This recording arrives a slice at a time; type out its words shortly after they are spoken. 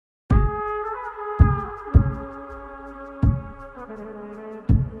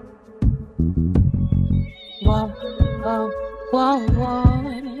Whoa, whoa.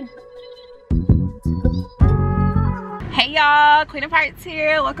 Hey y'all, Queenovhearts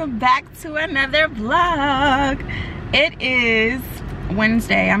here. Welcome back to another vlog. It is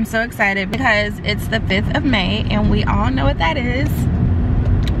Wednesday. I'm so excited because it's the 5th of May and we all know what that is.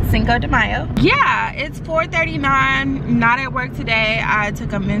 Cinco De Mayo. Yeah, it's 4:39, not at work today. I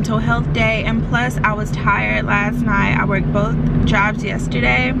took a mental health day and plus I was tired last night. I worked both jobs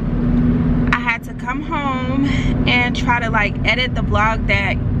yesterday. I had to come home and try to like edit the vlog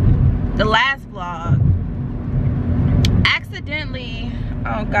the last vlog. Accidentally,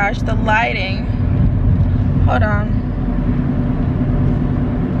 oh gosh, the lighting. Hold on.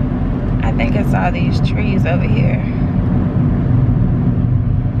 I think it's all these trees over here.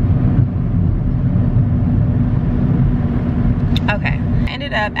 Okay, I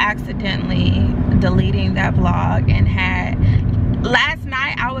ended up accidentally deleting that vlog and last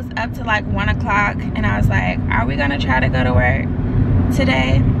night I was up to like 1 o'clock and I was like, are we gonna try to go to work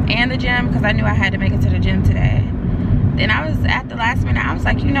today and the gym? Because I knew I had to make it to the gym today. Then I was at the last minute, I was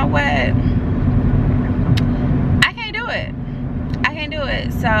like, you know what? I can't do it. I can't do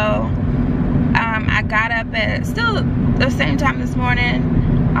it. So I got up at still the same time this morning,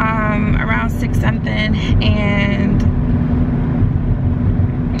 around 6 something, and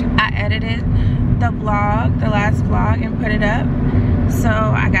I edited the vlog, the last vlog, and put it up. So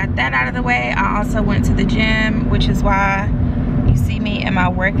I got that out of the way. I also went to the gym, which is why you see me in my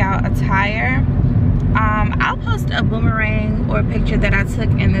workout attire. I'll post a boomerang or a picture that I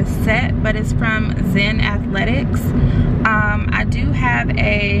took in this set, but it's from Zen Athletics. I do have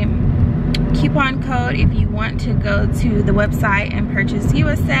a coupon code if you want to go to the website and purchase you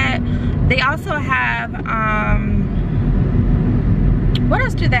a set. They also have what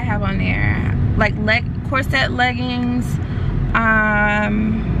else do they have on there? Like corset leggings,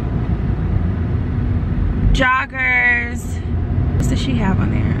 joggers. What does she have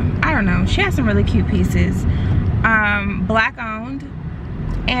on there? I don't know. She has some really cute pieces. Black owned,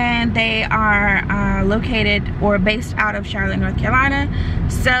 and they are located or based out of Charlotte, North Carolina.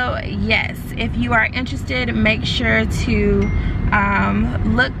 So yes, if you are interested, make sure to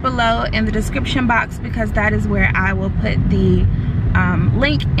look below in the description box because that is where I will put the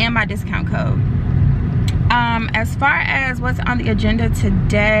link and my discount code. As far as what's on the agenda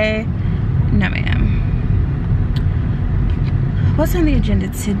today, no ma'am. What's on the agenda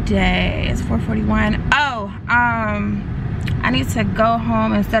today? It's 4:41. Oh, I need to go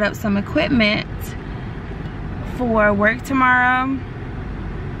home and set up some equipment for work tomorrow.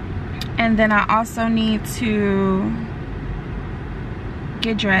 And then I also need to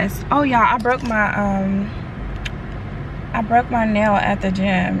get dressed. Oh y'all, I broke my nail at the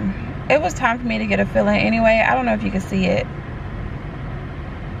gym. It was time for me to get a fill-in anyway. I don't know if you can see it.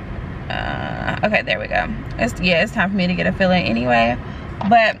 Okay, there we go. It's time for me to get a fill-in anyway.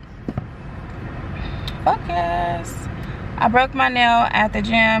 But focus. I broke my nail at the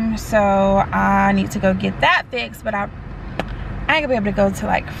gym, so I need to go get that fixed. But I ain't gonna be able to go till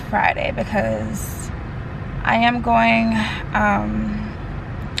like Friday because I am going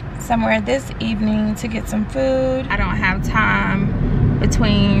somewhere this evening to get some food. I don't have time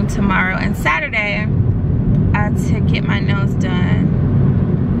between tomorrow and Saturday to get my nails done.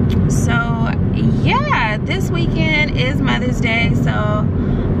 So yeah, this weekend is Mother's Day, so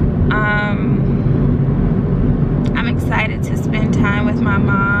I'm excited to spend time with my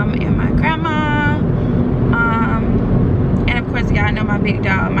mom and my grandma, and of course y'all know my big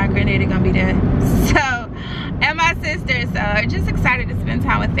dog, my granddaddy, gonna be there, so, and my sister. So just excited to spend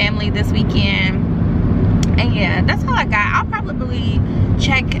time with family this weekend. And yeah, that's all I got. I'll probably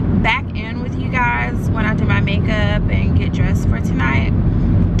check back in with you guys when I do my makeup and get dressed for tonight.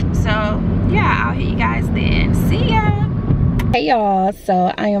 So yeah, I'll hit you guys then. See ya. Hey y'all,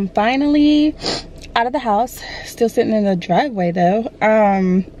 so I am finally out of the house. Still sitting in the driveway though.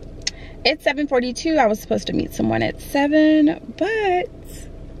 It's 7:42. I was supposed to meet someone at 7, but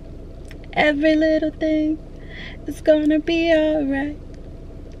every little thing is gonna be alright.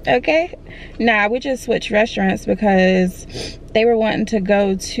 Okay, nah, we just switched restaurants because they were wanting to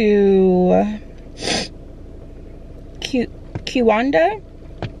go to Queenovhearts.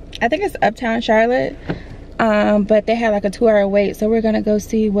 I think it's uptown Charlotte, but they had like a 2-hour wait, so we're gonna go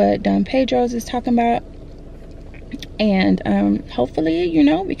see what Don Pedro's is talking about, and hopefully, you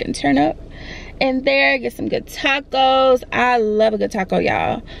know, we can turn up in there, get some good tacos. I love a good taco,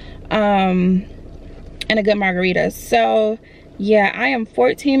 y'all, and a good margarita. So yeah, I am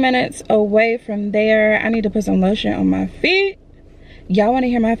 14 minutes away from there. I need to put some lotion on my feet. Y'all want to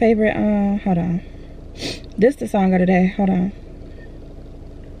hear my favorite? Hold on. This is the song of the day. Hold on.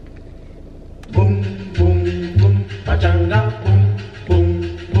 Boom, boom, boom, pachanga, boom.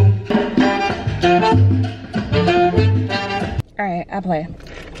 Stop playing.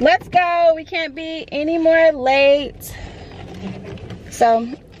 Let's go. We can't be any more late. So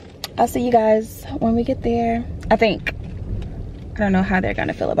I'll see you guys when we get there. I don't know how they're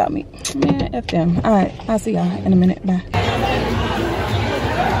gonna feel about me. Man, F them. All right, I'll see y'all in a minute. Bye.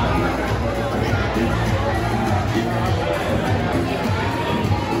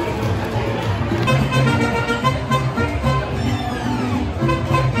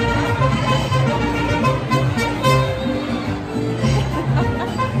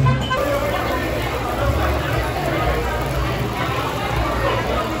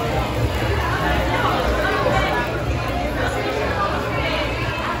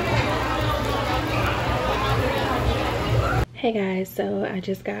 Hey guys, so I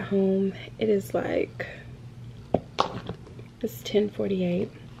just got home. It is like, it's 10:48.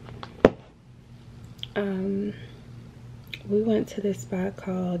 We went to this spot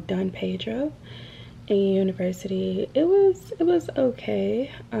called Don Pedro in University. It was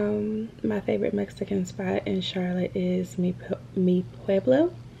okay. My favorite Mexican spot in Charlotte is Mi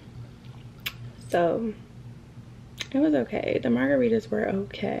Pueblo. So it was okay. The margaritas were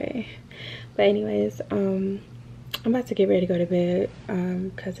okay. But anyways, I'm about to get ready to go to bed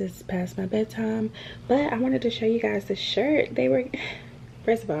because it's past my bedtime. But I wanted to show you guys the shirt. They were,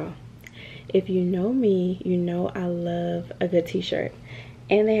 first of all, if you know me, you know I love a good t-shirt.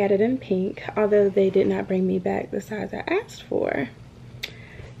 And they had it in pink, although they did not bring me back the size I asked for.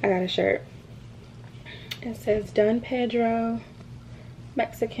 I got a shirt. It says Don Pedro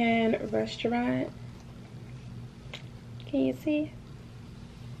Mexican Restaurant. Can you see?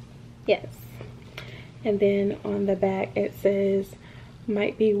 Yes. And then on the back it says,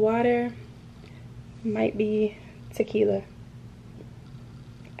 might be water, might be tequila.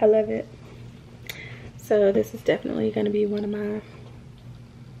 I love it. So this is definitely gonna be one of my,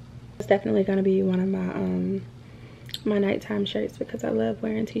 my nighttime shirts because I love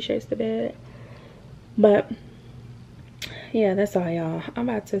wearing t-shirts to bed. But yeah, that's all y'all. I'm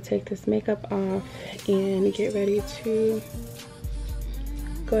about to take this makeup off and get ready to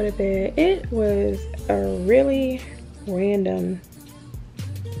go to bed. It was a really random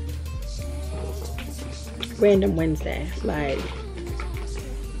Wednesday. Like,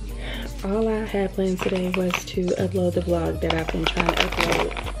 all I had planned today was to upload the vlog that I've been trying to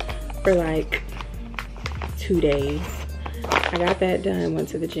upload for like 2 days. I got that done, went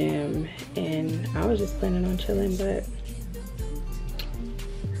to the gym, and I was just planning on chilling, but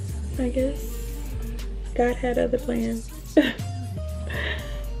I guess God had other plans.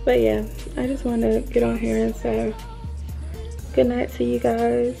 But yeah, I just want to get on here and say good night to you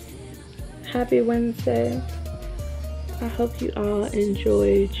guys. Happy Wednesday. I hope you all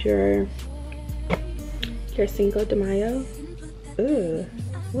enjoyed your Cinco De Mayo. Ugh,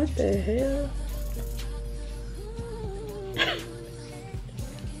 what the hell?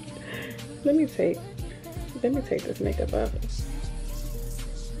 Let me take this makeup off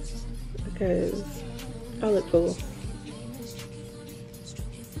because I look cool.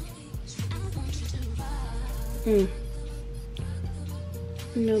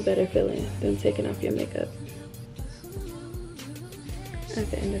 No better feeling than taking off your makeup at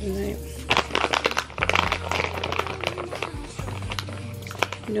the end of the night.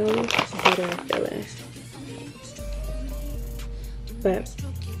 No better feeling. But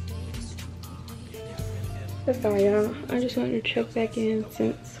that's all y'all. I just wanted to check back in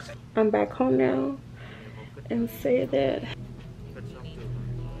since I'm back home now and say that.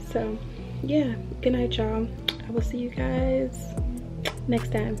 So yeah, good night y'all. I will see you guys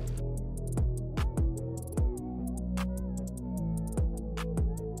next time.